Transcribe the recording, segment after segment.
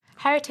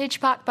Heritage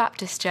Park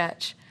Baptist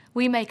Church.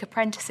 We make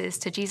apprentices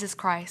to Jesus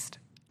Christ.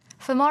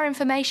 For more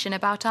information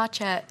about our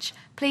church,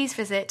 please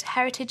visit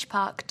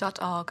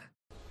heritagepark.org.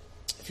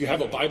 If you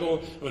have a Bible,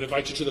 I'm going to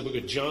invite you to the book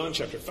of John,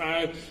 chapter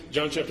 5.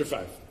 John, chapter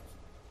 5.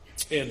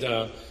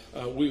 And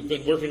we've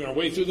been working our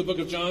way through the book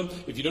of John.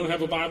 If you don't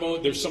have a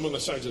Bible, there's some on the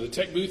sides of the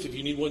tech booth. If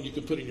you need one, you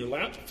can put in your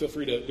lap. Feel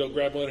free to go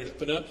grab one and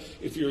open up.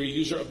 If you're a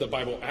user of the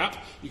Bible app,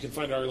 you can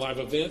find our live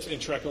events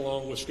and track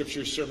along with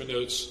scriptures, sermon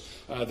notes,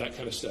 that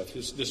kind of stuff.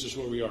 This is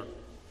where we are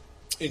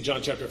in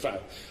John chapter 5.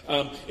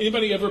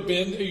 Anybody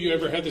you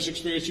ever had this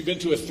experience? You've been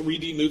to a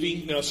 3D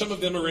movie? Now, some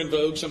of them are in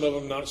vogue, some of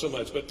them not so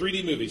much, but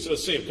 3D movies. So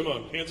let's see them. Come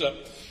on, hands up.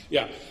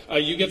 Yeah.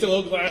 You get the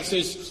little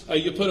glasses,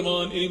 you put them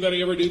on.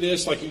 Anybody ever do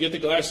this? Like you get the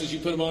glasses, you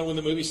put them on when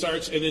the movie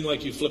starts, and then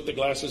like you flip the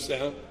glasses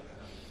down?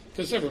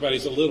 Because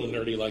everybody's a little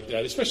nerdy like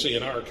that, especially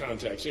in our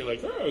context. You're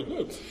like, oh,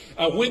 good.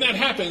 When that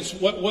happens,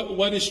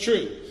 what is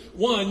true?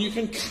 One, you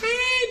can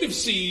kind of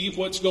see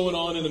what's going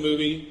on in the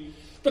movie.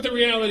 But the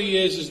reality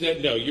is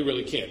that, no, you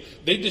really can't.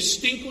 They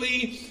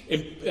distinctly,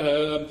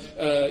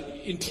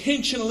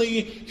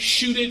 intentionally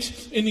shoot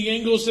it in the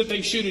angles that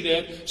they shoot it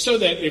at so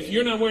that if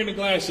you're not wearing the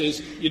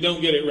glasses, you don't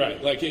get it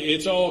right. Like,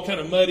 it's all kind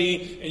of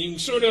muddy, and you can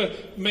sort of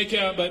make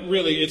out, but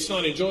really, it's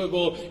not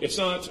enjoyable. It's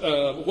not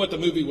what the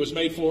movie was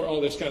made for,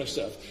 all this kind of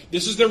stuff.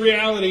 This is the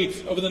reality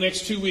over the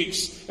next 2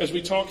 weeks as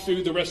we talk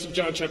through the rest of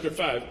John chapter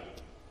 5.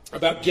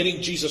 About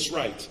getting Jesus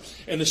right.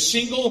 And the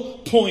single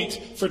point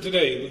for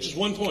today, which is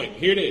one point,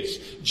 here it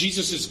is.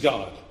 Jesus is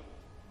God.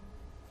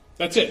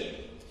 That's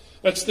it.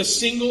 That's the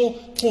single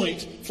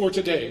point for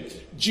today.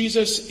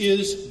 Jesus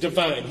is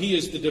divine. He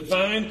is the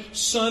divine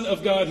Son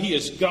of God. He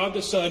is God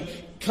the Son,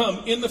 come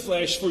in the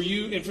flesh for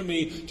you and for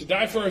me to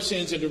die for our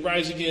sins and to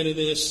rise again and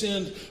then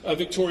ascend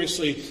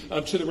victoriously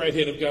to the right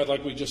hand of God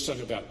like we just sung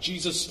about.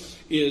 Jesus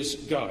is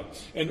God.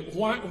 And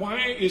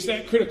why is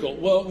that critical?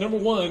 Well, number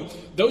one,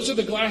 those are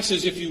the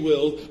glasses, if you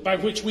will, by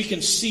which we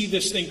can see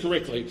this thing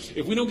correctly.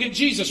 If we don't get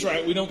Jesus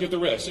right, we don't get the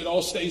rest. It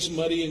all stays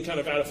muddy and kind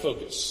of out of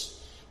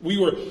focus.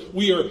 We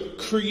are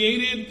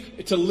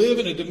created to live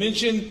in a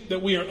dimension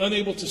that we are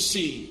unable to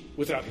see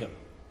without Him.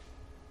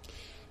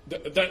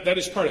 That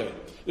is part of it.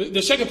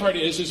 The second part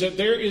is that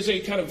there is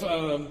a kind of,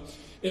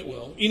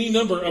 any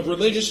number of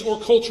religious or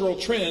cultural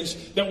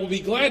trends that will be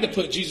glad to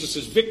put Jesus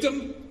as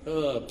victim.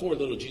 Poor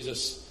little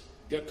Jesus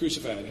got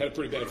crucified, had a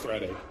pretty bad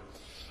Friday.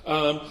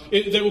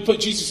 They will put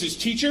Jesus as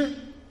teacher,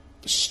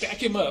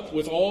 stack him up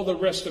with all the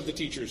rest of the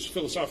teachers,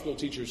 philosophical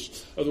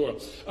teachers of the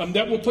world.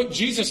 That will put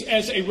Jesus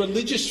as a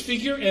religious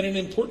figure and an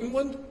important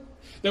one.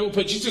 That will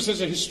put Jesus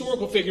as a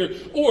historical figure,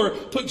 or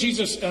put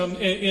Jesus as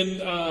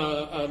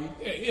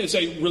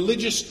a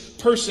religious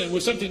person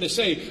with something to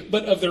say,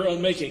 but of their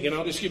own making. And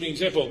I'll just give you an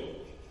example.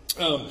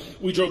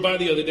 We drove by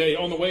the other day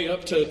on the way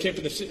up to Camp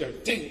in the City. I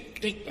did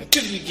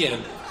it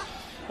again.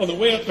 On the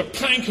way up to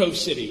Pine Cove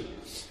City.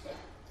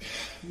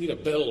 Need a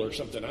bell or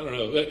something. I don't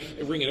know. I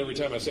ring it every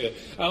time I say it.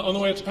 On the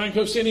way up to Pine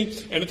Cove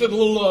City, and at the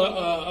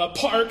little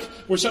park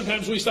where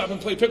sometimes we stop and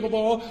play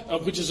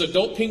pickleball, which is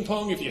adult ping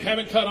pong. If you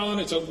haven't caught on,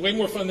 it's way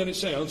more fun than it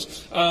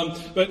sounds.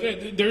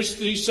 But there's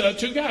these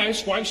two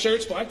guys, white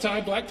shirts, black tie,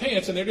 black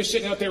pants, and they're just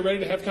sitting out there ready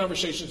to have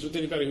conversations with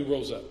anybody who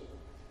rolls up.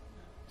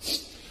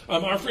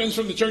 Our friends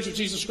from the Church of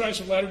Jesus Christ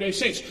of Latter-day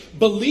Saints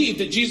believe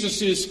that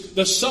Jesus is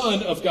the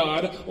Son of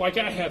God, like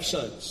I have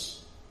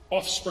sons,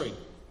 offspring.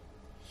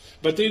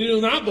 But they do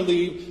not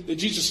believe that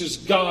Jesus is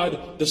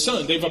God the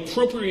Son. They've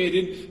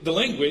appropriated the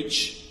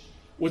language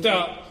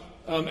without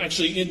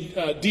actually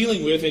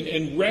dealing with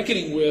and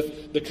reckoning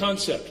with the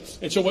concept.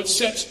 And so what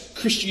sets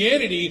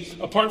Christianity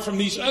apart from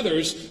these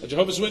others,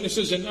 Jehovah's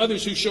Witnesses and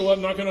others who show up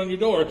knocking on your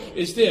door,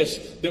 is this,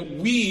 that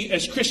we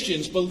as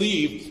Christians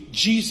believe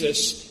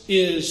Jesus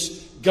is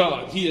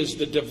God. He is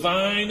the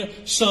divine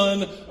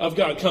Son of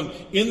God, come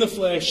in the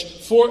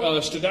flesh for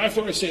us, to die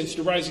for our sins,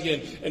 to rise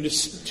again, and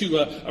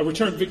to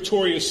return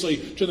victoriously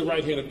to the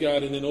right hand of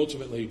God, and then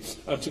ultimately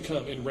to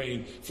come and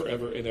reign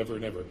forever and ever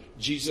and ever.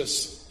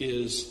 Jesus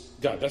is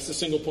God. That's the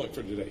single point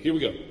for today. Here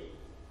we go.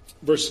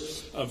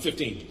 Verse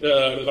 17.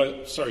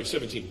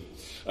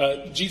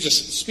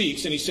 Jesus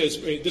speaks, and he says,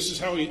 this is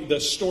how the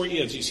story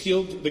ends. He's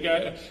healed the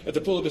guy at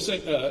the pool of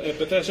Bethesda,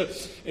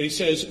 and he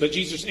says, but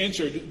Jesus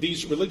answered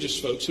these religious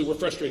folks who were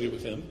frustrated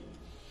with him,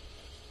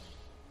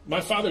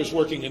 my Father's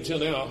working until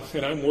now,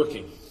 and I'm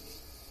working.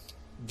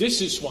 This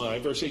is why,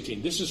 verse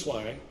 18, this is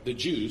why the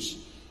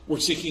Jews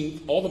were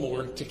seeking all the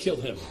more to kill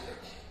him.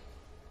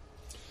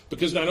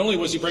 Because not only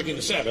was he breaking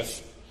the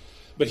Sabbath,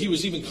 but he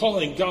was even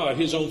calling God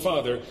his own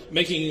Father,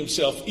 making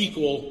himself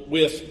equal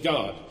with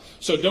God.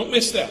 So don't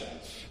miss that.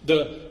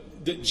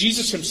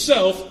 Jesus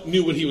himself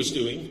knew what he was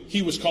doing.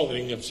 He was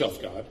calling himself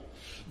God.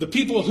 The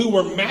people who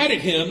were mad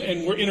at him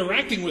and were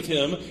interacting with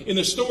him in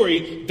the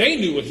story, they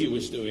knew what he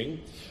was doing.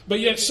 But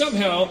yet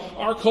somehow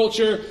our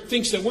culture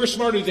thinks that we're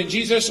smarter than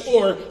Jesus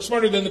or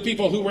smarter than the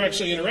people who were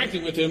actually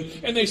interacting with him.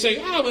 And they say,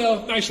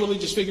 nice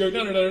religious figure,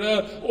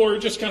 or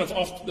just kind of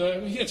off,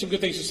 he had some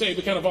good things to say,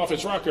 but kind of off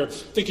his rocker,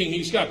 thinking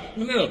he's God.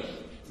 No.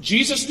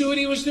 Jesus knew what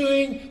he was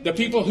doing. The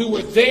people who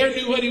were there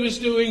knew what he was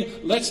doing.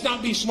 Let's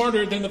not be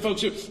smarter than the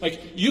folks who,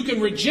 you can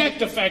reject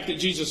the fact that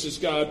Jesus is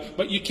God,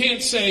 but you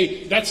can't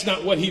say that's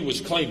not what he was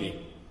claiming.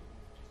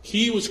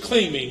 He was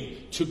claiming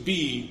to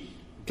be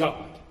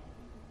God.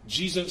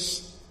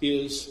 Jesus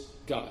is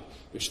God.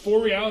 There's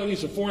 4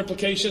 realities and 4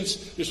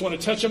 implications. Just want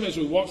to touch them as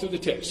we walk through the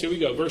text. Here we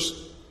go.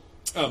 Verse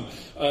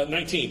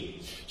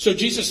 19. So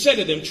Jesus said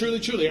to them, truly,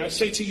 truly, I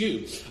say to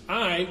you,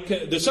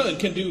 the Son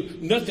can do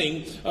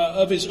nothing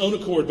of his own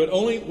accord, but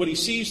only what he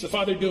sees the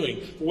Father doing.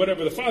 For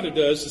whatever the Father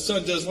does, the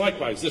Son does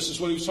likewise. This is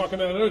what he was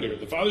talking about earlier.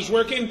 The Father's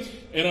working,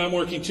 and I'm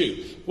working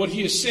too. What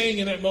he is saying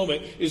in that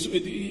moment is,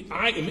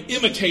 I am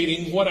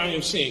imitating what I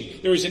am seeing.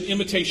 There is an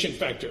imitation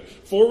factor.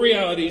 4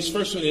 realities.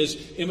 First one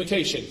is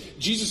imitation.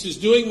 Jesus is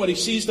doing what he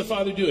sees the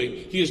Father doing.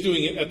 He is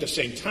doing it at the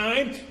same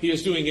time. He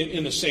is doing it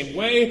in the same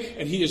way,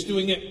 and he is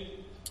doing it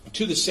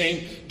to the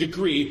same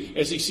degree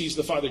as he sees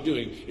the Father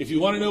doing. If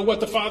you want to know what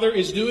the Father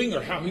is doing or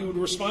how he would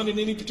respond in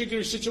any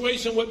particular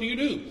situation, what do?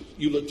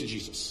 You look to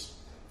Jesus.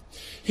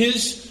 He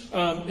is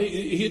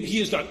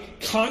not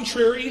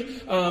contrary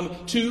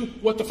to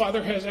what the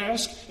Father has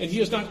asked, and he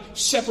is not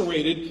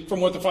separated from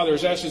what the Father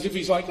has asked as if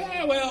he's like,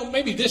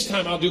 maybe this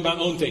time I'll do my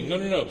own thing.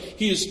 No.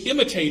 He is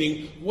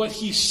imitating what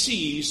he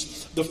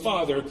sees the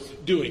Father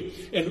doing.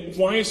 And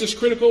why is this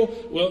critical?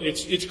 Well,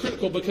 it's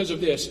critical because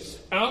of this.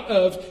 Out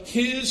of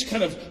his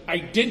kind of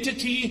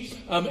identity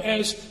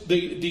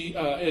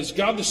as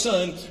God the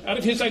Son, out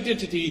of his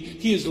identity,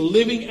 he is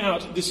living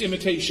out this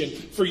imitation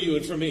for you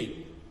and for me.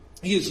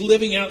 He is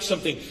living out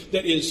something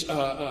that is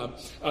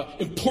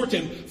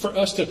important for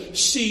us to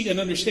see and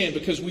understand,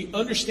 because we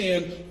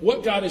understand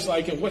what God is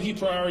like and what he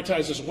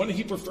prioritizes and what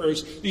he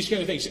prefers, these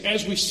kind of things,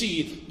 as we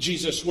see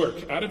Jesus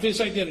work. Out of his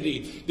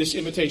identity, this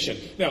imitation.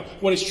 Now,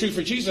 what is true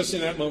for Jesus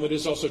in that moment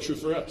is also true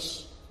for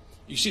us.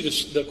 You see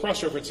the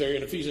cross-reference there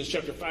in Ephesians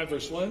chapter 5,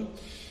 verse 1.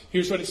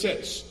 Here's what it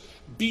says.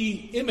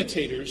 Be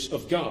imitators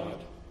of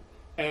God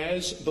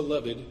as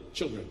beloved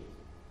children.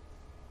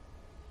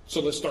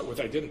 So let's start with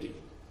identity.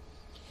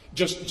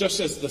 Just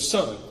as the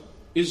Son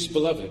is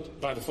beloved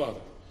by the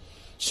Father,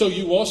 so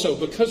you also,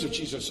 because of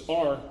Jesus,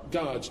 are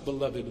God's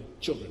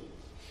beloved children.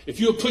 If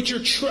you have put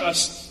your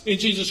trust in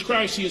Jesus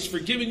Christ, he has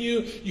forgiven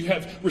you. You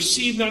have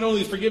received not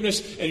only the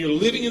forgiveness, and you're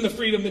living in the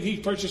freedom that he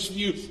purchased for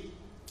you,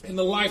 in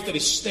the life that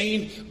is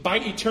stained by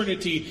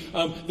eternity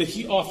that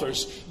he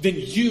offers, then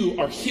you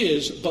are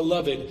his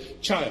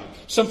beloved child.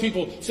 Some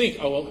people think,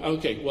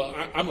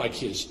 I'm like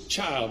his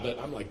child, but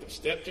I'm like the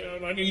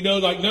stepchild.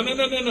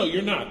 No,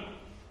 you're not.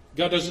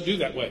 God doesn't do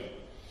that way.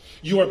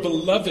 You are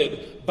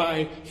beloved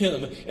by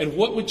him. And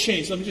what would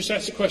change? Let me just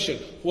ask the question.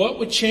 What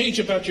would change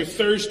about your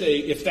Thursday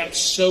if that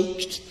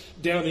soaked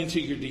down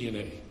into your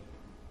DNA?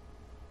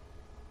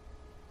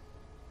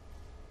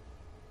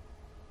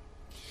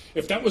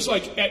 If that was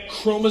like at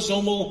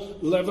chromosomal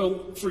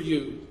level for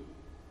you,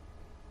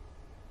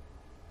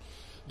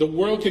 the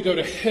world could go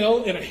to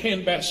hell in a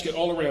handbasket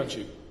all around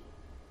you.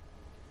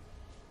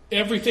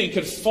 Everything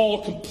could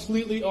fall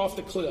completely off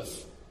the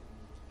cliff.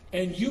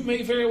 And you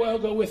may very well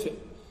go with it.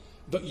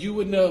 But you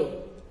would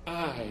know,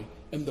 I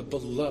am the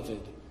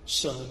beloved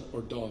son or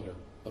daughter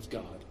of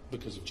God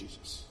because of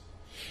Jesus.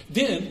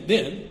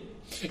 Then,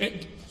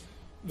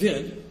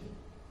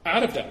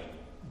 out of that,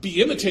 be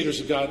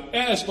imitators of God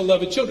as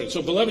beloved children.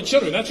 So beloved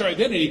children, that's our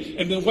identity.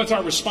 And then what's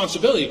our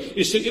responsibility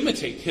is to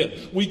imitate him.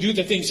 We do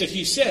the things that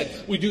he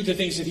said. We do the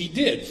things that he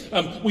did.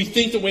 We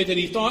think the way that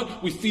he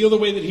thought. We feel the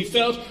way that he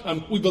felt.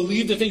 We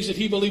believe the things that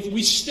he believed.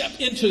 We step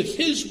into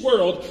his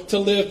world to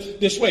live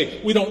this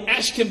way. We don't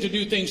ask him to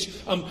do things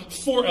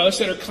for us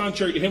that are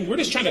contrary to him. We're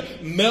just trying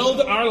to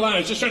meld our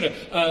lives, just trying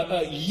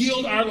to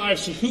yield our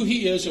lives to who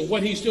he is and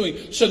what he's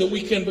doing so that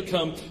we can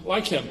become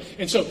like him.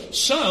 And so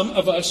some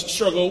of us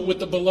struggle with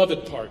the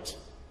beloved part.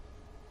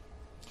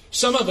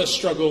 Some of us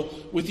struggle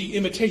with the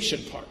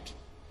imitation part.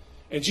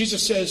 And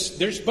Jesus says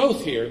there's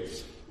both here.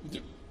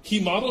 He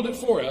modeled it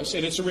for us,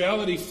 and it's a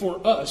reality for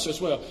us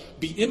as well.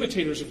 Be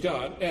imitators of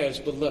God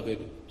as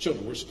beloved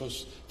children. We're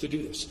supposed to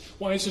do this.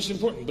 Why is this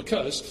important?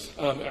 Because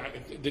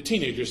the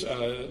teenagers,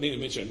 Nina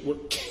mentioned, were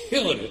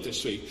killing it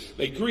this week.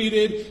 They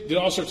greeted, did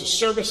all sorts of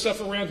service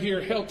stuff around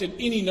here, helped in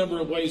any number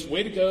of ways.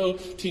 Way to go,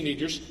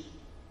 teenagers.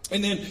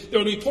 And then there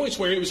would be points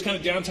where it was kind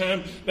of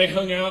downtime. They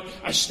hung out.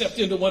 I stepped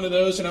into one of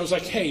those and I was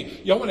like,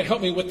 hey, y'all want to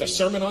help me with the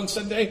sermon on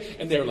Sunday?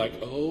 And they were like,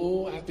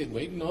 oh, I've been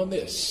waiting on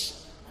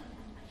this.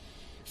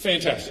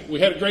 Fantastic. We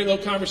had a great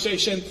little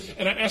conversation.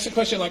 And I asked the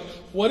question, like,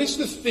 what is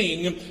the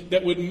thing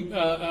that would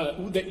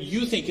that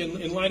you think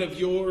in light of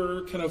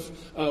your kind of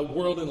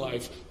world and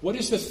life, what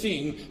is the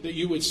thing that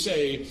you would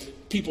say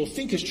people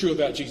think is true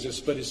about Jesus,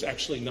 but is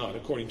actually not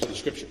according to the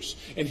scriptures?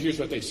 And here's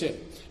what they said.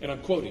 And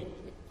I'm quoting,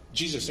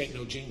 Jesus ain't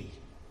no genie.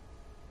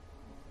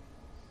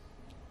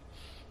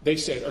 They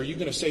said, are you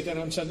going to say that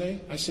on Sunday?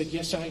 I said,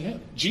 yes, I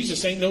am.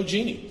 Jesus ain't no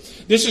genie.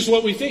 This is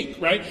what we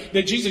think, right?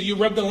 That Jesus, you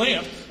rub the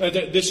lamp.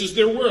 That this is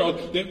their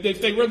world. That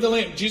if they rub the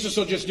lamp, Jesus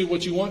will just do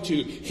what you want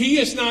to. He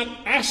is not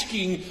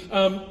asking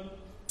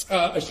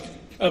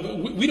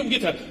We don't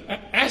get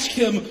to ask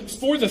him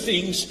for the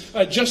things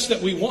just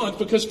that we want,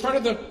 because part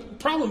of the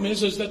problem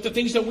is that the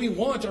things that we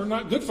want are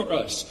not good for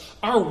us.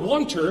 Our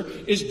wanter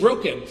is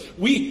broken.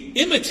 We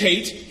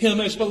imitate him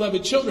as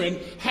beloved children.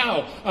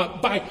 How?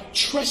 By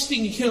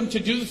trusting him to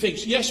do the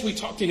things. Yes, we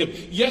talk to him.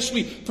 Yes,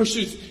 we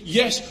pursue.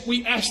 Yes,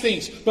 we ask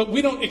things. But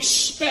we don't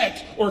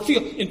expect or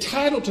feel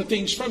entitled to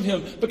things from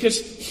him, because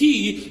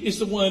he is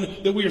the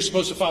one that we are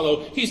supposed to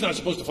follow. He's not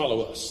supposed to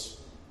follow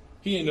us.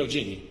 He ain't no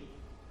genie.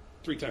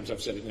 3 times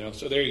I've said it now,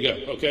 so there you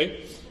go,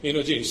 okay? You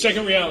know, genie.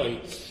 Second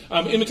reality,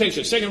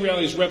 imitation. Second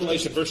reality is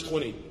Revelation, verse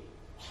 20.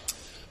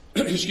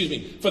 Excuse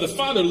me. For the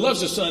Father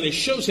loves the Son and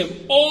shows him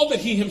all that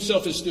he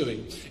himself is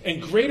doing.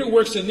 And greater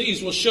works than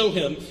these will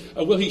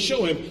he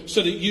show him,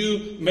 so that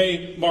you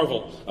may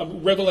marvel.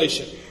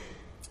 Revelation.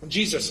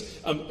 Jesus,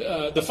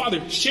 the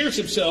Father shares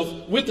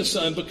himself with the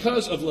Son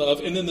because of love,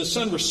 and then the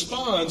Son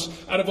responds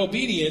out of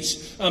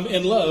obedience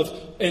and love.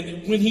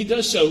 And when he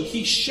does so,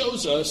 he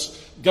shows us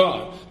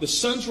God. The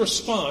Son's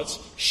response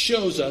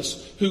shows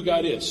us who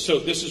God is. So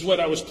this is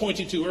what I was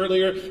pointing to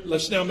earlier.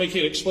 Let's now make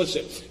it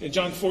explicit. In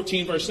John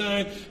 14, verse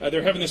 9,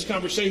 they're having this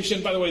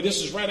conversation. By the way,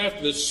 this is right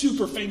after the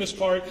super famous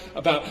part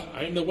about,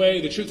 I am the way,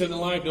 the truth, and the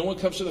life. No one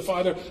comes to the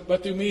Father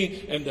but through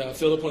me. And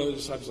Philip, one of the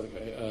disciples,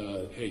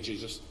 like, hey,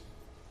 Jesus,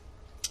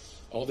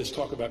 all this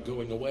talk about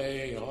going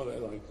away and all that,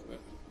 like,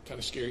 kind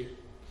of scary,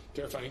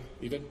 terrifying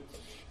even.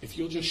 If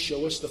you'll just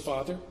show us the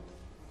Father,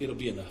 it'll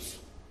be enough.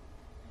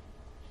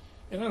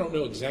 And I don't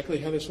know exactly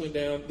how this went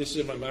down. This is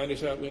in my mind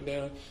is how it went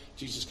down.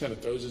 Jesus kind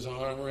of throws his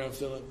arm around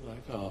Philip,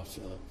 like, oh,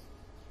 Philip.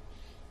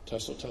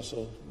 Tussle,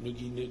 tussle,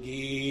 noogie,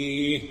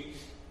 noogie.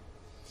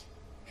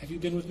 Have you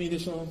been with me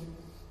this long?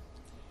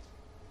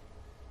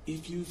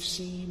 If you've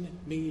seen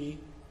me,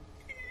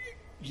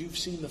 you've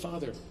seen the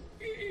Father.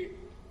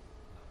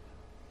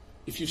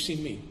 If you've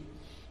seen me,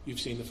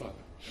 you've seen the Father.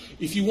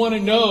 If you want to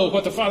know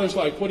what the Father's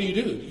like, what do?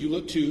 You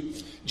look to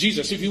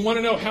Jesus. If you want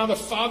to know how the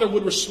Father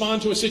would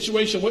respond to a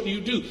situation, what do?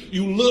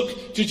 You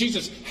look to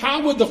Jesus.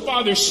 How would the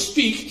Father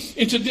speak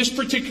into this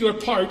particular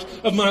part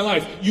of my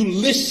life? You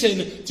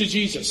listen to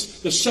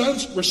Jesus. The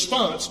Son's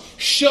response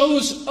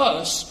shows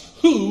us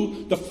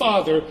who the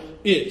Father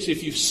is.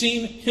 If you've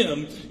seen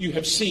him, you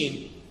have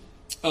seen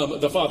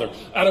the Father.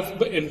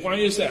 And why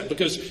is that?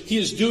 Because he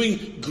is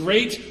doing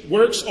great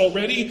works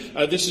already.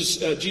 This is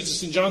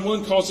Jesus in John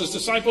 1 calls his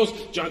disciples.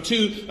 John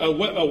 2,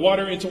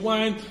 water into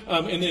wine,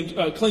 and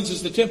then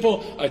cleanses the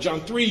temple.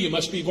 John 3, you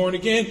must be born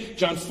again.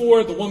 John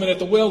 4, the woman at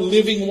the well,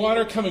 living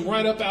water coming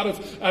right up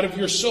out of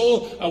your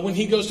soul when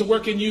he goes to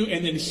work in you,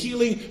 and then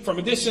healing from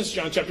a distance.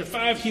 John chapter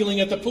 5, healing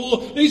at the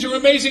pool. These are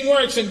amazing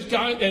works,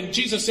 and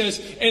Jesus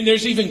says, and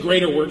there's even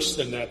greater works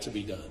than that to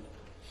be done,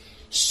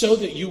 so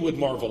that you would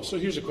marvel. So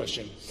here's a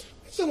question.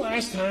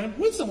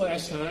 When's the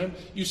last time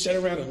you sat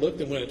around and looked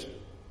and went,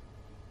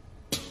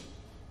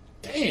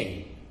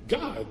 dang,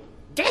 God,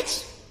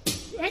 that's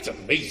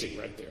amazing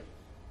right there.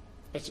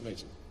 That's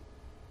amazing.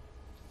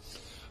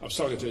 I was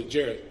talking to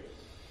Jarrett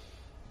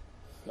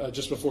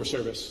just before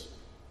service.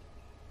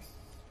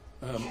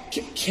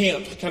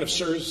 Camp kind of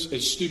serves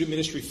as student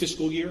ministry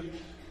fiscal year.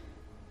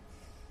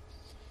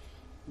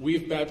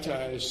 We've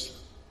baptized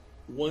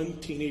one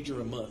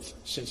teenager a month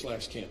since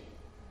last camp.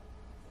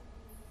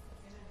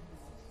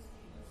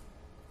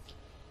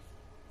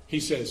 He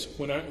says,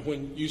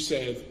 when you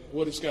said,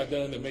 what has God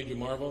done that made you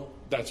marvel?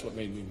 That's what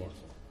made me marvel.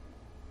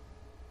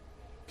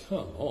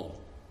 Come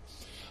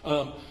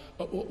on.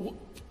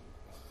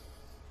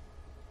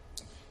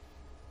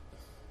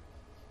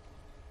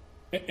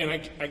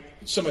 And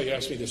somebody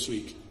asked me this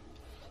week,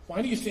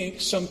 why do you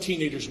think some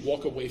teenagers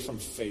walk away from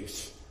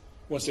faith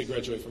once they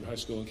graduate from high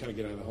school and kind of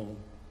get out of the home?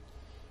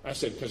 I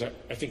said, because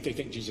I think they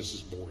think Jesus is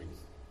boring.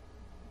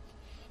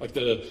 Like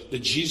the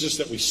Jesus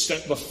that we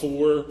set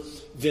before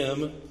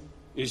them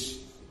is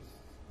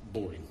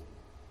boring.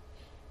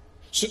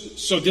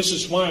 So this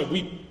is why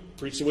we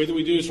preach the way that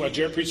we do. It's why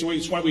Jared preaches the way.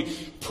 It's why we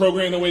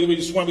program the way that we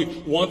do. It's why we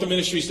want the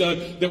ministries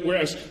done that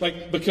we're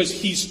because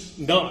he's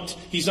not.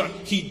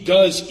 He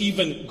does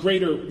even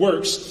greater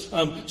works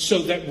so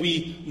that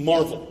we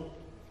marvel.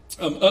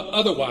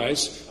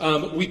 Otherwise,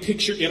 we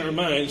picture in our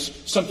minds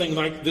something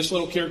like this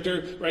little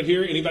character right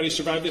here. Anybody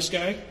survive this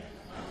guy?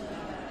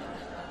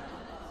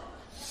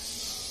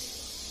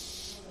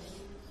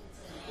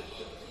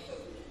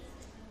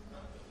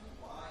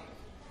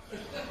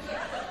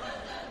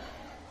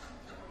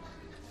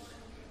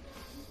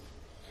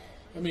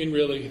 I mean,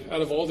 really,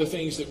 out of all the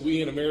things that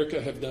we in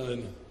America have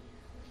done,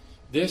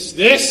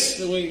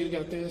 the way you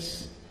got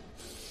this.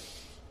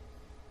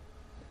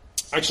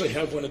 I actually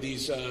have one of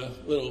these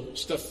little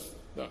stuff.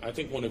 I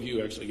think one of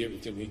you actually gave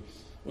it to me.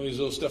 One of these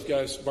little stuff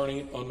guys,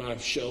 Barney, on my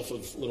shelf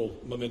of little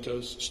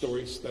mementos,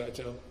 stories that I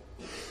tell.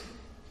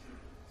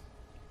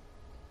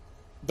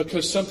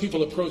 Because some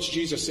people approach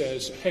Jesus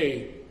as,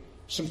 hey,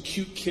 some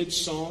cute kids'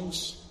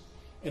 songs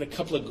and a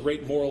couple of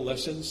great moral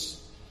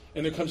lessons.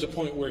 And there comes a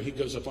point where he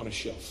goes up on a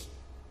shelf.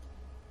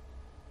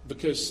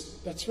 Because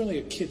that's really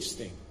a kid's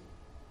thing.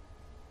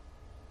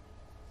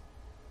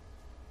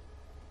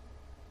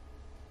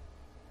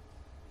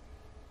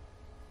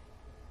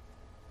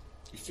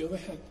 You feel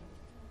that?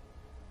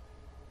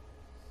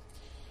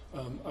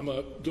 I'm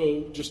going to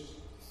go just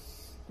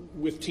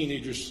with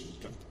teenagers.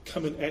 I'm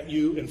coming at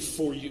you and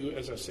for you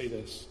as I say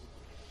this.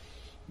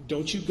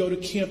 Don't you go to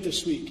camp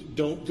this week.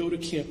 Don't go to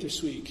camp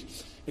this week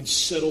and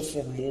settle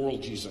for moral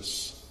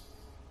Jesus.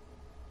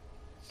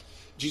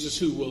 Jesus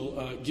who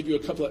will give you a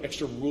couple of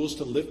extra rules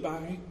to live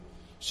by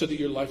so that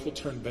your life will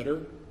turn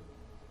better.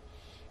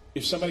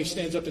 If somebody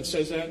stands up and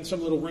says that in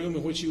some little room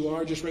in which you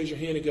are, just raise your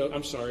hand and go,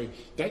 I'm sorry,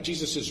 that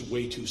Jesus is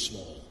way too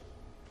small.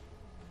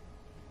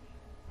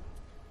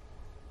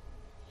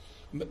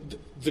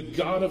 The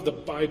God of the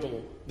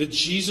Bible, the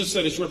Jesus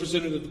that is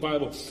represented in the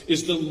Bible,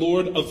 is the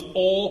Lord of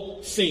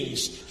all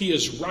things. He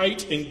is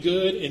right and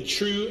good and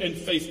true and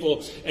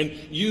faithful. And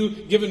you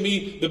giving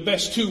me the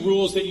best two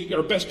rules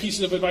or best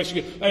pieces of advice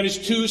you get, that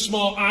is too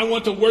small. I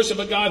want to worship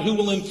a God who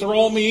will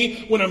enthrall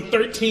me when I'm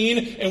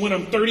 13 and when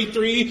I'm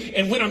 33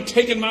 and when I'm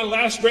taking my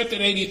last breath at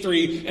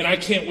 83, and I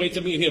can't wait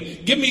to meet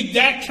him. Give me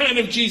that kind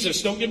of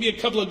Jesus. Don't give me a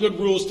couple of good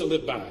rules to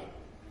live by.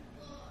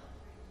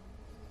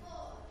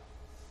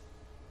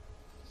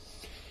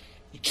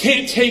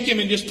 Can't take him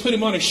and just put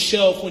him on a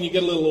shelf when you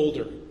get a little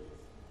older.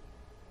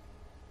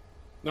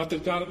 Not the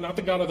God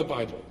of the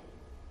Bible.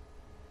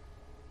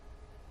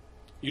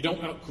 You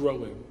don't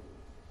outgrow him.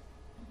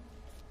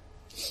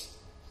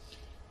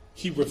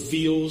 He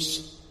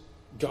reveals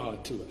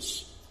God to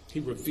us.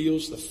 He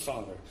reveals the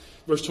Father.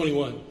 Verse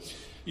 21.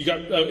 You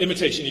got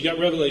imitation, you got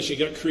revelation,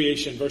 you got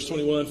creation. Verse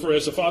 21, for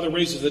as the Father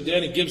raises the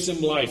dead and gives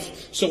them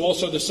life, so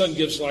also the Son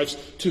gives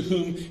life to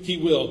whom he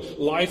will.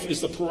 Life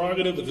is the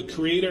prerogative of the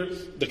Creator.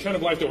 The kind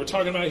of life that we're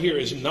talking about here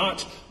is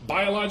not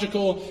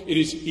biological, it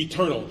is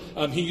eternal.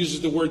 He uses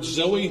the word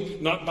zoe,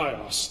 not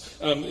bios.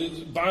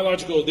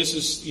 Biological, this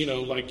is,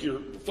 like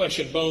your flesh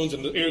and bones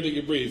and the air that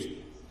you breathe.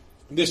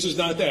 This is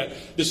not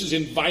that. This is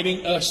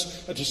inviting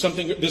us to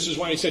something. This is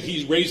why he said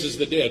he raises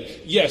the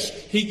dead. Yes,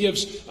 he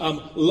gives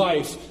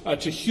life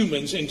to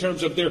humans in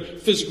terms of their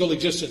physical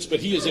existence,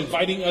 but he is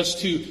inviting us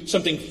to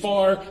something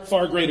far,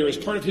 far greater. As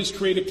part of his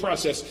creative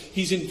process,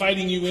 he's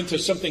inviting you into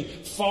something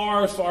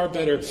far, far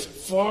better,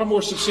 far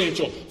more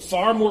substantial,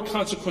 far more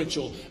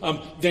consequential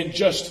than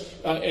just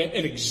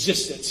an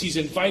existence. He's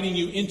inviting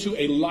you into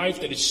a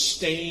life that is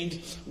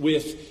stained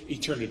with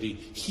eternity.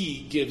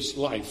 He gives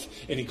life,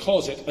 and he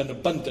calls it an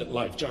abundant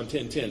life. John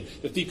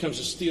 10:10. The thief comes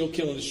to steal,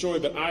 kill, and destroy,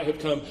 but I have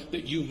come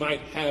that you might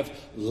have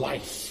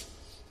life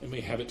and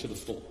may have it to the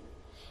full.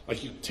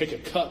 Like you take a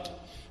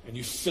cup and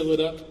you fill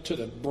it up to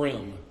the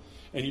brim.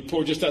 And you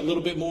pour just that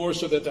little bit more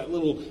so that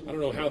little, I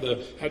don't know how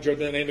the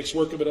hydrodynamics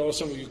work of it all.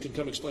 Some of you can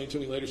come explain to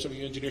me later, some of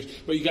you engineers.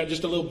 But you got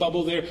just a little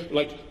bubble there,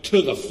 like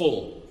to the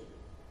full.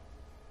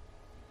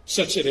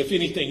 Such that if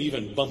anything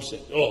even bumps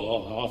it,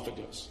 off it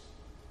goes.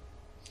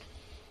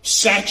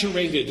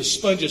 Saturated. The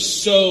sponge is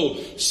so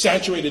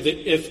saturated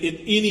that if at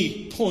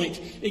any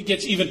point it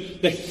gets even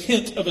the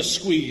hint of a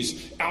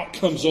squeeze, out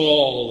comes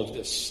all of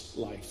this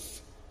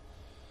life.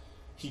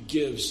 He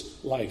gives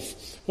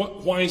life.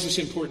 Why is this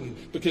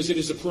important? Because it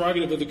is the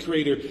prerogative of the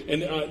Creator.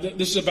 And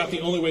this is about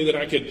the only way that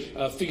I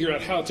could figure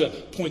out how to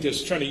point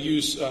this, trying to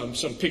use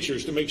some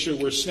pictures to make sure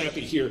we're snappy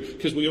here,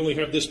 because we only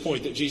have this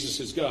point that Jesus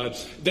is God.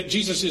 That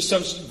Jesus is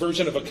some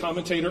version of a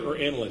commentator or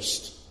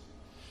analyst.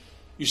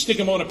 You stick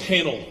him on a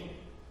panel.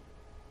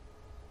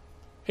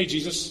 Hey,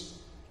 Jesus,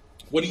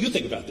 what do you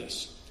think about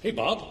this? Hey,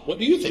 Bob, what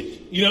do you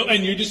think?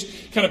 And you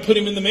just kind of put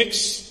him in the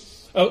mix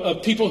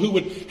of people who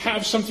would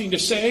have something to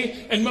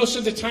say. And most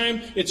of the time,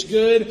 it's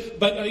good.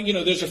 But,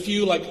 there's a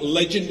few like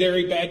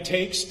legendary bad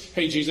takes.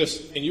 Hey,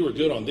 Jesus, and you were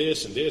good on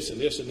this and this and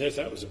this and this.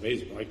 That was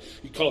amazing. Like,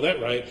 you call that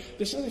right.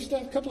 This other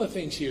stuff, a couple of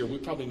things here we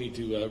probably need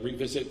to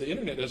revisit. The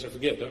internet doesn't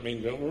forget. Don't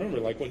remember.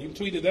 Like when you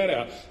tweeted that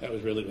out, that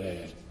was really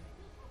bad.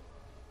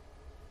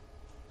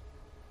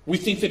 We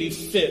think that he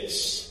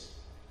fits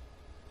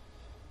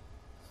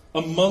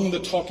among the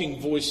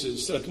talking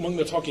voices, among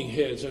the talking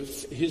heads.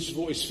 His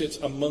voice fits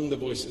among the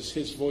voices.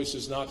 His voice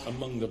is not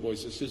among the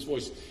voices. His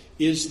voice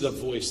is the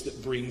voice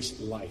that brings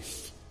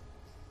life.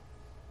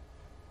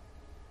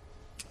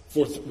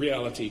 Fourth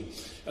reality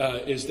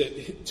is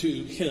that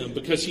to him,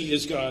 because he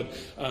is God,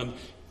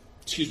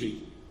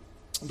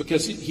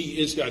 because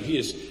he is God, he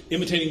is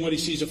imitating what he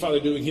sees the Father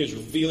doing. He is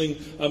revealing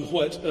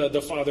what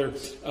the Father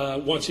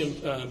wants him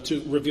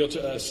to reveal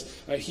to us.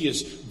 He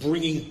is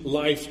bringing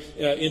life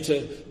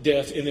into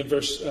death. And in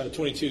verse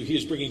 22, he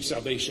is bringing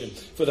salvation.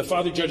 For the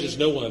Father judges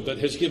no one, but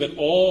has given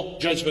all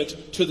judgment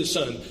to the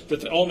Son,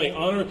 that all may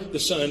honor the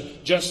Son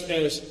just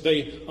as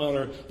they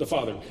honor the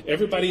Father.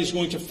 Everybody is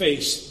going to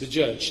face the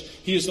judge.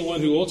 He is the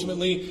one who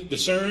ultimately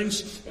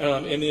discerns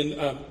and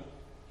then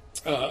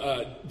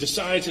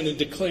decides and then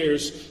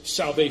declares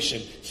salvation.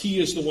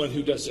 He is the one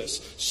who does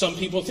this. Some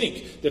people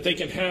think that they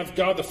can have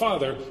God the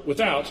Father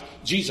without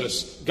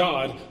Jesus,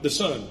 God the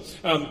Son.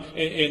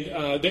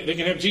 They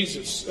can have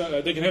Jesus.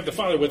 They can have the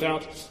Father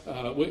without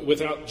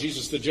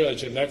Jesus the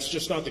Judge. And that's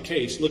just not the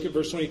case. Look at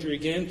verse 23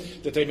 again.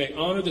 That they may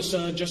honor the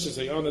Son just as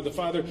they honor the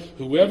Father.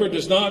 Whoever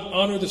does not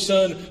honor the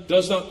Son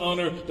does not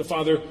honor the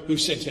Father who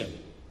sent him.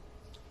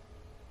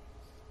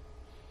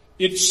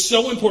 It's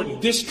so important.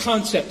 This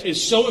concept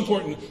is so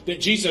important that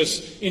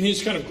Jesus, in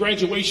his kind of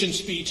graduation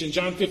speech in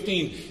John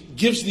 15,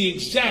 gives the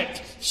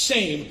exact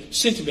same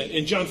sentiment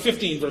in John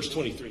 15, verse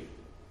 23.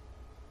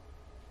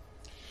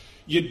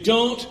 You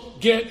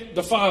don't get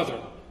the Father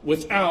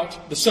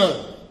without the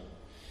Son.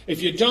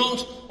 If you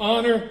don't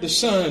honor the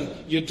Son,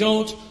 you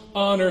don't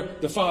honor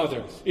the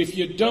Father. If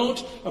you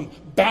don't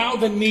bow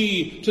the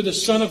knee to the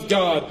Son of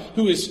God,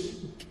 who is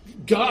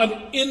God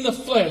in the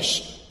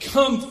flesh,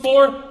 come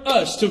for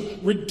us to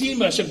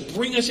redeem us and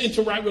bring us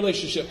into right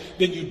relationship,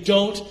 then you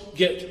don't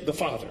get the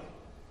Father.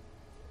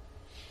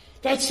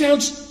 That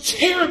sounds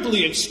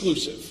terribly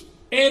exclusive,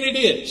 and it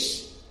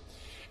is.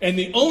 And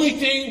the only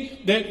thing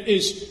that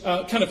is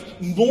kind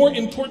of more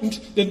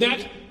important than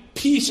that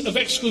piece of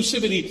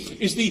exclusivity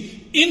is the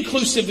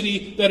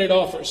inclusivity that it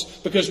offers.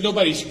 Because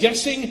nobody's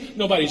guessing,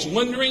 nobody's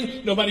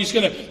wondering, nobody's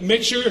going to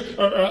make sure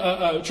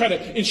or try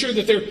to ensure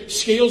that their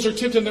scales are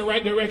tipped in the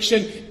right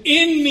direction.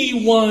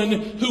 Anyone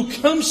who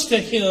comes to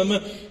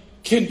him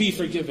can be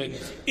forgiven.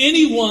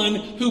 Anyone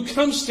who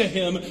comes to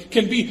him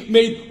can be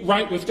made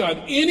right with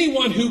God.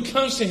 Anyone who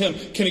comes to him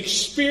can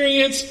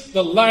experience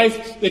the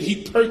life that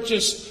he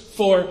purchased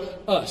for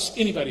us.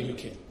 Anybody who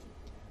can.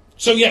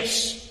 So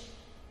yes,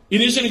 it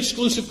is an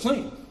exclusive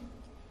claim,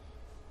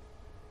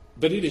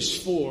 but it is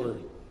for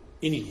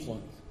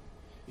anyone.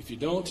 If you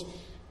don't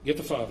get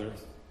the Father,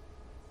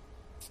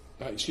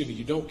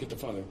 you don't get the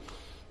Father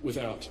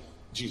without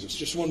Jesus.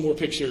 Just one more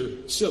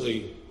picture,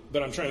 silly,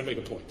 but I'm trying to make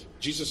a point.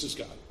 Jesus is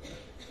God.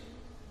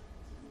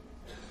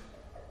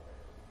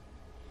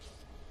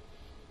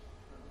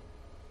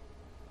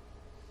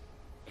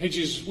 Hey,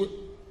 Jesus,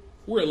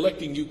 we're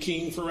electing you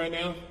king for right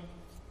now.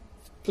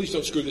 Please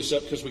don't screw this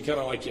up because we kind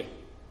of like you.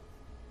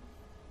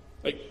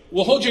 Like,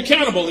 we'll hold you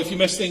accountable if you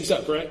mess things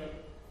up, right?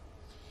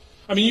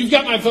 I mean, you've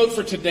got my vote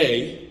for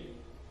today.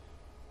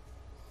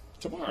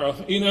 Tomorrow,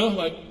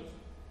 like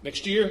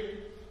next year,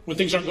 when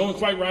things aren't going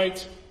quite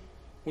right,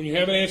 when you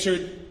haven't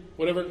answered,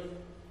 whatever.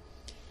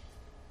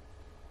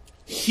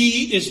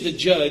 He is the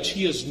judge.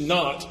 He is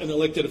not an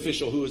elected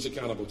official who is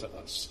accountable to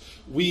us.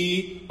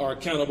 We are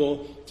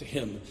accountable to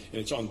him.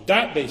 And it's on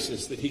that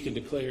basis that he can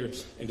declare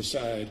and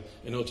decide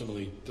and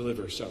ultimately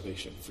deliver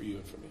salvation for you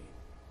and for me.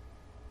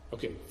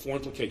 Okay, 4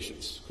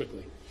 implications,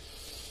 quickly.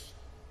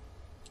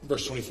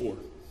 Verse 24.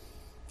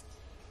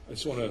 I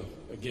just want to,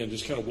 again,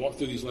 just kind of walk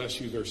through these last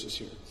few verses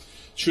here.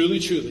 Truly,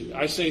 truly,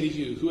 I say to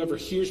you, whoever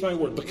hears my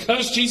word,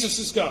 because Jesus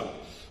is God,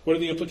 what are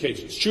the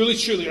implications? Truly,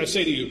 truly, I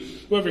say to you,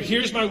 whoever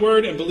hears my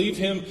word and believes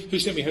him who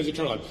sent me has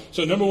eternal life.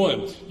 So number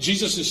one,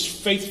 Jesus is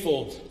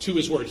faithful to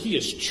his word. He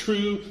is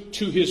true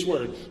to his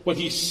word. What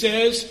he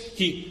says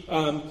he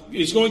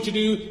is going to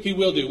do, he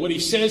will do. What he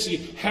says he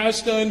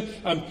has done,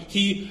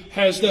 he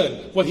has done.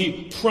 What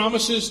he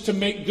promises to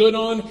make good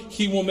on,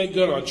 he will make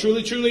good on.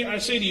 Truly, truly, I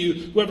say to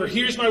you, whoever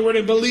hears my word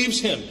and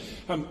believes him,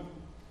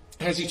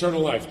 has eternal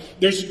life.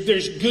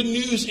 There's good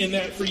news in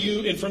that for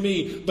you and for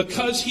me.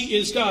 Because he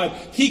is God,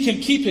 he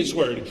can keep his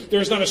word.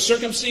 There's not a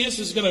circumstance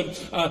that's going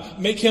to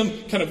make him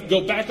kind of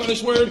go back on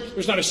his word.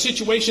 There's not a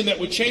situation that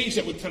would change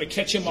that would kind of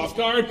catch him off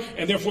guard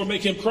and therefore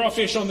make him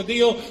crawfish on the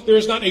deal. There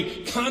is not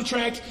a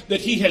contract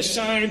that he has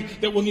signed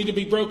that will need to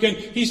be broken.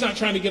 He's not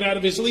trying to get out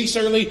of his lease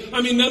early.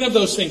 I mean, none of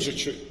those things are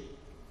true.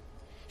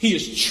 He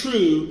is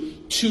true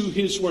to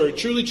his word.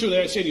 Truly, truly,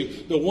 I say to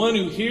you, the one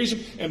who hears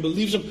him and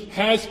believes him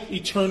has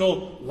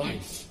eternal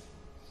life.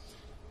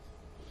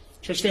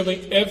 Church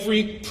family,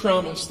 every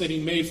promise that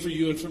he made for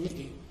you and for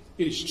me,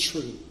 it is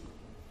true.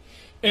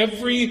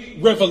 Every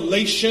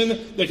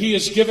revelation that he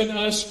has given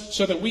us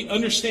so that we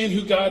understand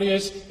who God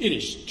is, it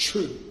is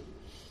true.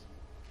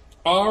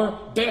 Our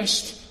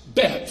best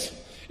bet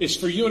is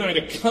for you and I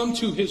to come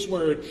to his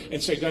word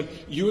and say, God,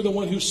 you are the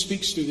one who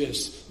speaks through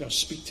this. Now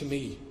speak to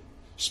me.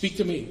 Speak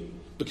to me,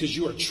 because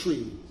you are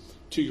true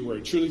to your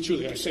word. Truly,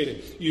 truly, I say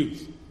to you,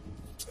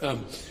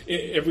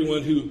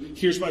 everyone who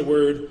hears my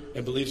word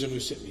and believes him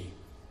who sent me,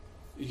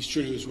 he's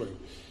true to his word.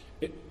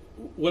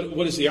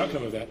 What is the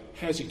outcome of that?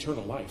 Has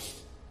eternal life.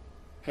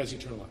 Has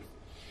eternal life.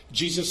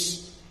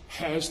 Jesus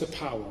has the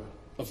power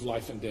of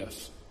life and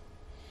death.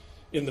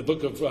 In the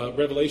book of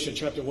Revelation,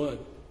 chapter 1,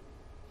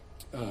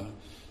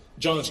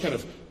 John's kind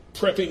of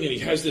prepping, and he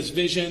has this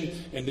vision,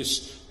 and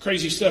this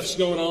crazy stuff's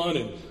going on,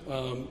 and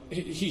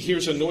he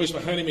hears a noise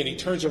behind him, and he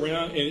turns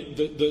around, and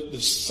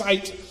the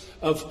sight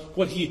of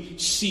what he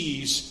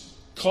sees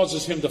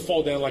causes him to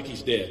fall down like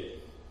he's dead.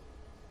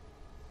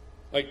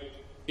 Like,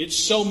 it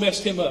so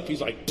messed him up, he's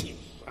like,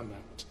 I'm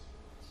out.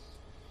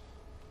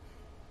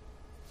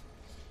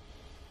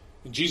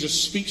 And Jesus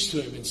speaks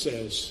to him and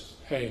says,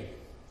 hey,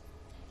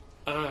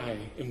 I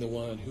am the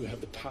one who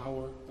have the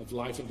power of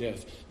life and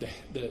death.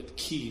 The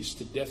keys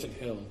to death and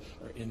hell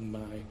are in my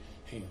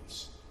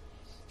hands.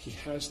 He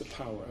has the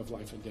power of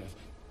life and death.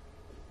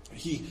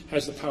 He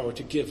has the power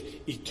to give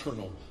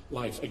eternal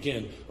life.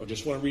 Again, I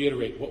just want to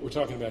reiterate what we're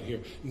talking about here.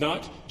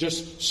 Not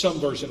just some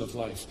version of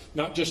life.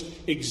 Not just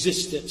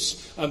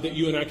existence that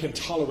you and I can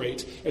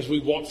tolerate as we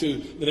walk through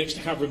the next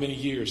however many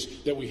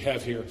years that we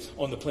have here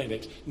on the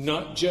planet.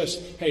 Not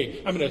just,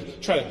 hey, I'm going to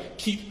try to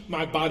keep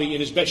my body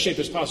in as best shape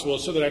as possible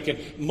so that I can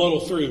muddle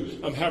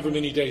through however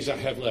many days I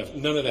have left.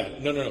 None of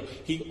that. No.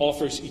 He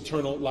offers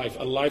eternal life.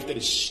 A life that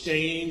is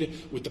stained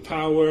with the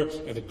power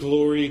and the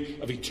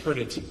glory of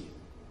eternity.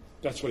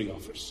 That's what he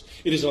offers.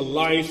 It is a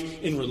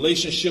life in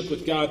relationship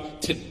with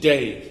God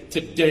today,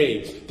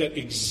 that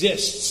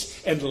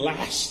exists and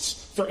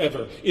lasts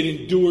forever. It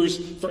endures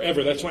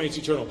forever. That's why it's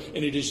eternal.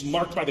 And it is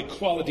marked by the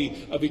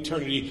quality of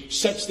eternity,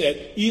 such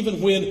that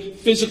even when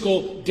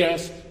physical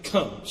death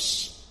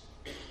comes,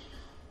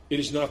 it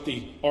is not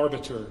the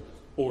arbiter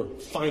or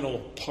final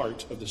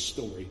part of the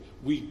story.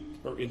 We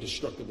are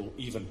indestructible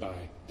even by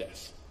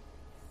death.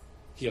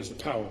 He has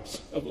the power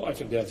of life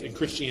and death. And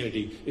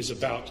Christianity is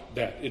about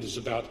that. It is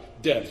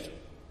about death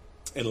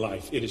and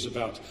life. It is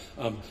about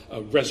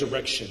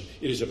resurrection.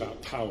 It is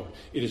about power.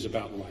 It is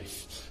about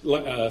life.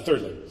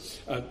 Third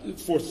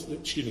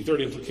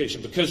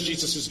implication. Because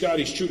Jesus is God,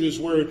 he's true to his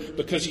word.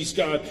 Because he's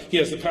God, he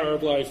has the power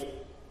of life.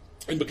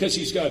 And because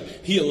he's God,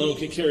 he alone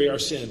can carry our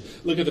sin.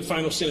 Look at the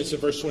final sentence in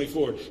verse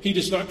 24. He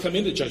does not come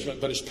into judgment,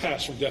 but is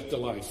passed from death to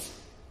life.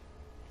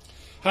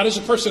 How does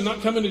a person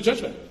not come into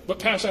judgment, but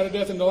pass out of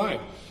death into life?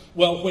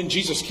 Well, when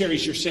Jesus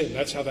carries your sin,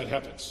 that's how that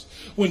happens.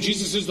 When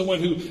Jesus is the one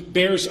who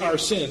bears our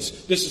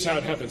sins, this is how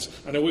it happens.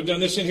 I know we've done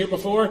this in here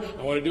before.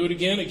 I want to do it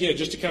again,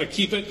 just to kind of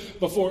keep it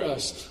before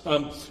us.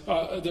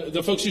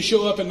 The folks who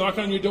show up and knock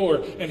on your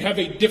door and have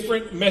a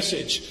different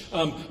message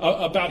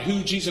about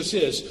who Jesus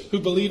is, who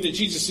believe that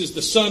Jesus is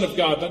the Son of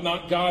God, but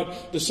not God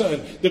the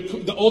Son.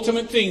 The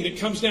ultimate thing that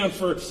comes down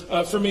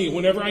for me,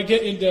 whenever I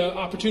get into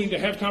opportunity to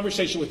have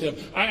conversation with them,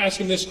 I ask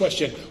them this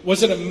question.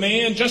 Was it a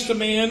man, just a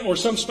man, or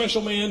some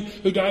special man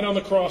who died on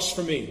the cross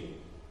for me?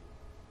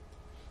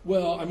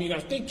 Well, I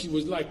think he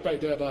was like,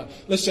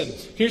 listen,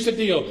 here's the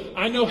deal.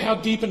 I know how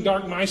deep and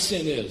dark my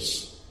sin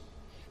is.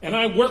 And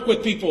I work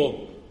with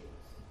people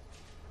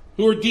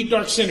who are deep,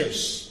 dark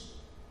sinners.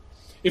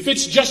 If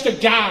it's just a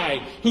guy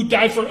who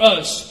died for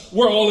us,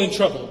 we're all in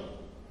trouble.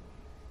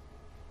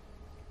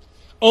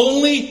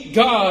 Only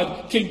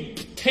God can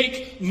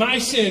take my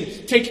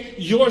sin, take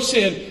your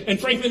sin, and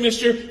frankly,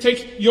 mister,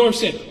 take your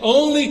sin.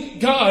 Only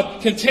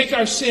God can take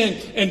our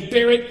sin and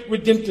bear it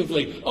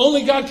redemptively.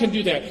 Only God can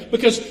do that,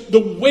 because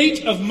the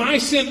weight of my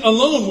sin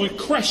alone would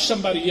crush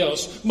somebody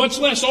else, much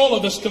less all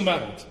of us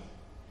combined.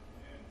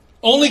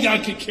 Only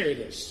God can carry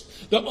this.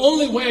 The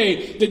only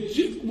way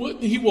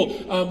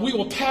that we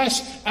will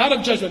pass out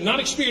of judgment, not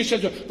experience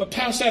judgment, but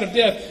pass out of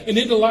death and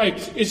into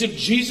life, is if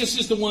Jesus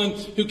is the one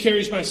who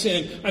carries my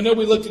sin. I know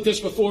we looked at this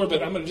before,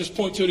 but I'm going to just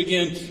point to it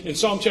again in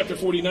Psalm chapter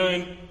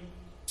 49,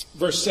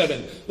 verse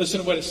 7.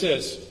 Listen to what it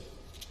says.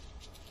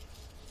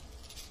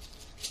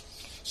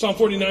 Psalm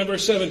 49,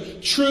 verse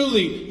 7.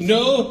 Truly,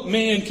 no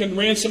man can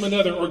ransom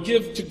another or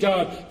give to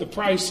God the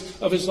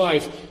price of his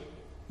life.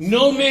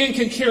 No man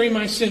can carry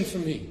my sin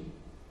from me.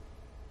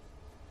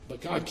 But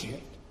God can.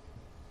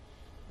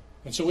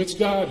 And so it's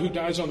God who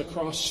dies on the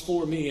cross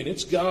for me, and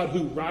it's God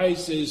who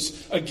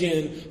rises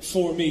again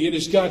for me. It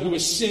is God who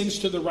ascends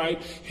to the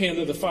right hand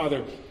of the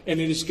Father, and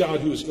it is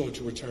God who is going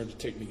to return to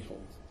take me home.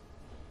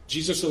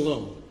 Jesus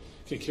alone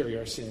can carry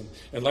our sin.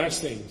 And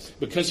last thing,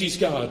 because he's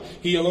God,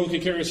 he alone can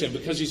carry our sin.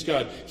 Because he's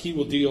God, he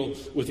will deal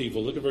with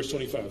evil. Look at verse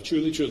 25.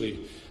 Truly,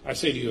 truly, I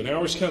say to you, an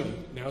hour is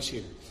coming, now is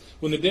here,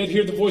 when the dead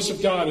hear the voice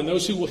of God, and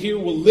those who will hear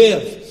will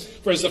live.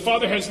 For as the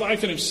Father has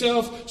life in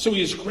himself, so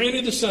he has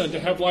granted the Son to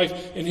have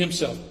life in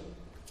himself.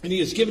 And he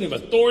has given him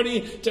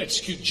authority to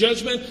execute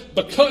judgment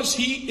because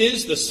he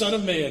is the Son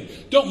of Man.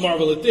 Don't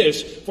marvel at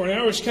this, for an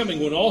hour is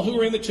coming when all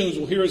who are in the tombs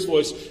will hear his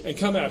voice and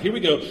come out. Here we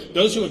go.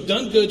 Those who have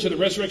done good to the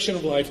resurrection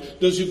of life,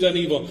 those who have done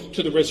evil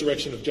to the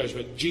resurrection of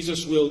judgment.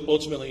 Jesus will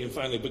ultimately and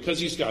finally, because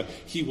he's God,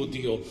 he will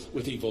deal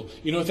with evil.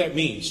 You know what that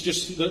means?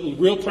 Just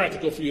real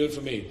practical for you and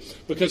for me.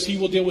 Because he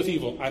will deal with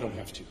evil, I don't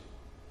have to.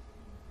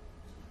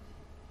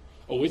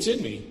 Oh, it's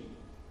in me.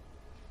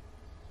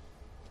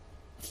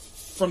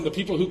 From the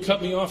people who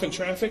cut me off in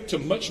traffic to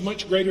much,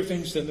 much greater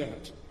things than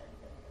that.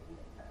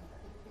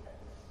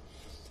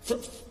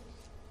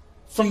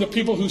 From the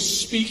people who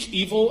speak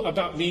evil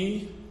about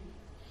me,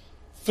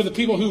 for the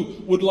people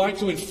who would like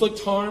to inflict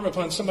harm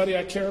upon somebody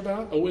I care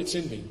about, oh, it's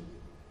in me.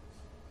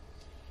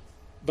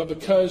 But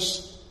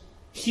because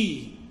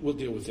he will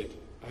deal with it,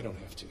 I don't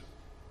have to.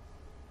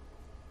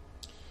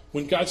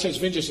 When God says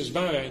vengeance is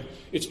mine,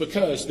 it's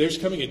because there's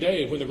coming a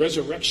day when the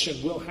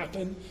resurrection will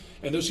happen,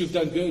 and those who've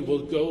done good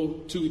will go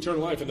to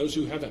eternal life, and those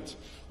who haven't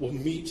will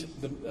meet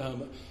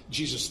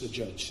Jesus the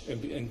judge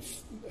and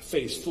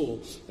face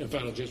full and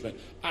final judgment.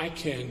 I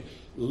can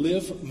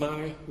live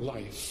my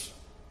life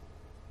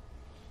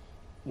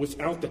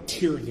without the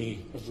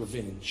tyranny of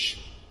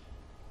revenge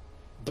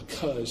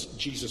because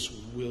Jesus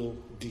will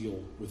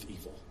deal with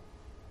evil.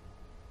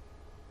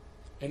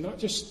 And not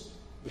just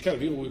the kind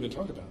of evil we've been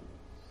talking about.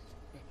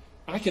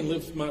 I can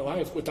live my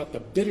life without the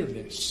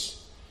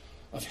bitterness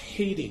of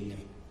hating,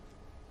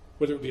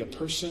 whether it be a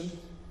person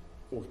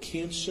or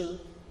cancer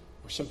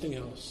or something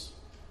else,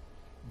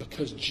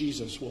 because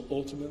Jesus will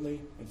ultimately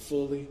and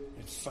fully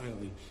and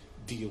finally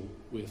deal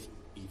with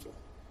evil.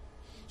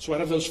 So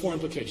out of those four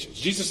implications,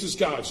 Jesus is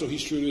God, so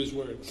he's true to his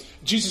word.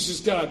 Jesus is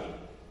God,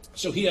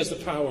 so he has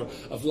the power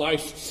of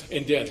life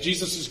and death.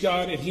 Jesus is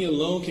God, and he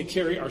alone can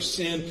carry our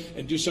sin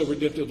and do so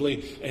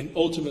redemptively. And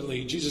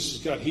ultimately, Jesus is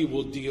God. He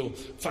will deal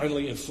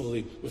finally and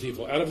fully with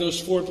evil. Out of those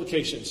four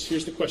implications,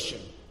 here's the question.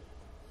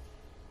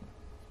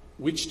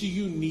 Which do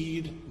you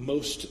need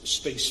most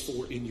space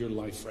for in your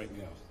life right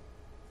now?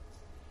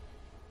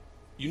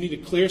 You need to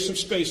clear some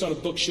space on a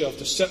bookshelf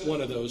to set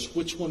one of those.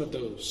 Which one of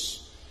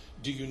those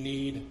do you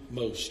need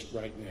most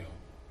right now?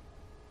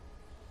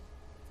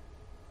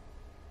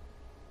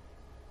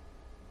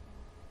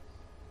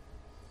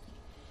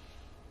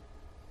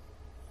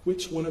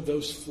 Which one of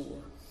those four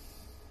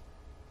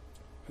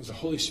has the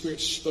Holy Spirit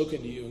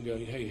spoken to you and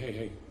going,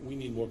 hey, we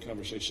need more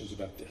conversations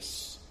about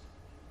this?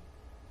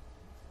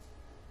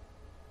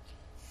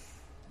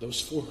 Those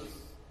four.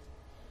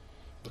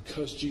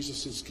 Because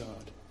Jesus is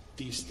God,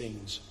 these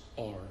things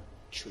are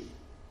true.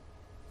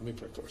 Let me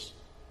pray for us.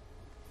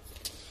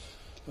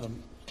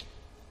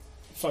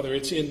 Father,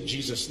 it's in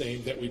Jesus'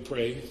 name that we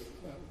pray.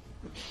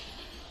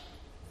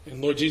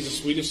 And Lord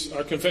Jesus,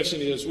 our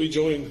confession is we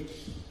join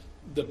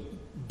the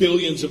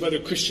billions of other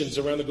Christians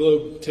around the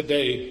globe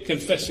today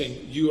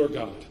confessing you are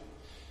God.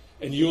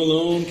 And you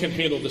alone can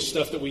handle the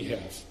stuff that we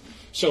have.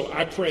 So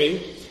I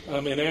pray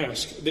and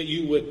ask that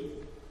you would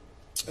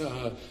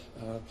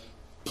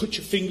put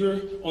your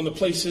finger on the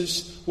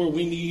places where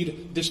we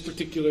need this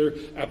particular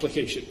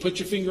application. Put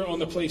your finger on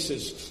the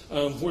places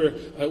where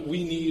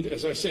we need,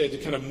 as I said, to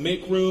kind of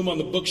make room on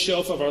the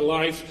bookshelf of our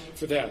life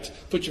for that.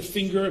 Put your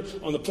finger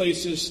on the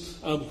places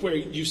where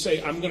you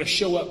say, I'm going to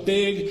show up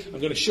big. I'm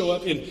going to show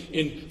up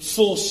in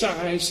full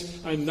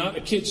size. I'm not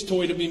a kid's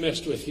toy to be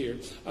messed with here.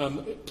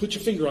 Put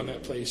your finger on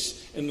that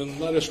place and then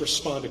let us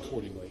respond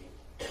accordingly.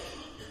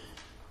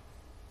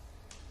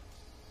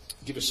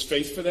 Give us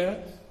faith for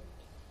that.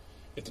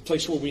 At the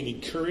place where we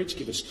need courage,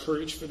 give us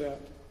courage for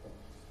that.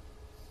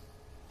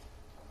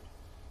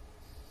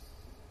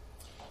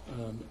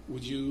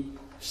 Would you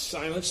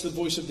silence the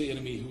voice of the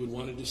enemy who would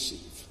want to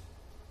deceive?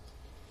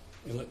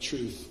 And let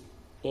truth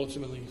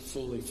ultimately,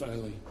 fully,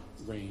 finally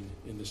reign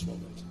in this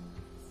moment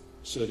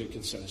so that it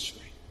can set us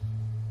free.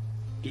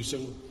 Do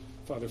so,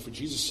 Father, for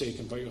Jesus' sake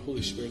and by your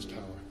Holy Spirit's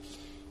power.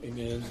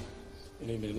 Amen and amen.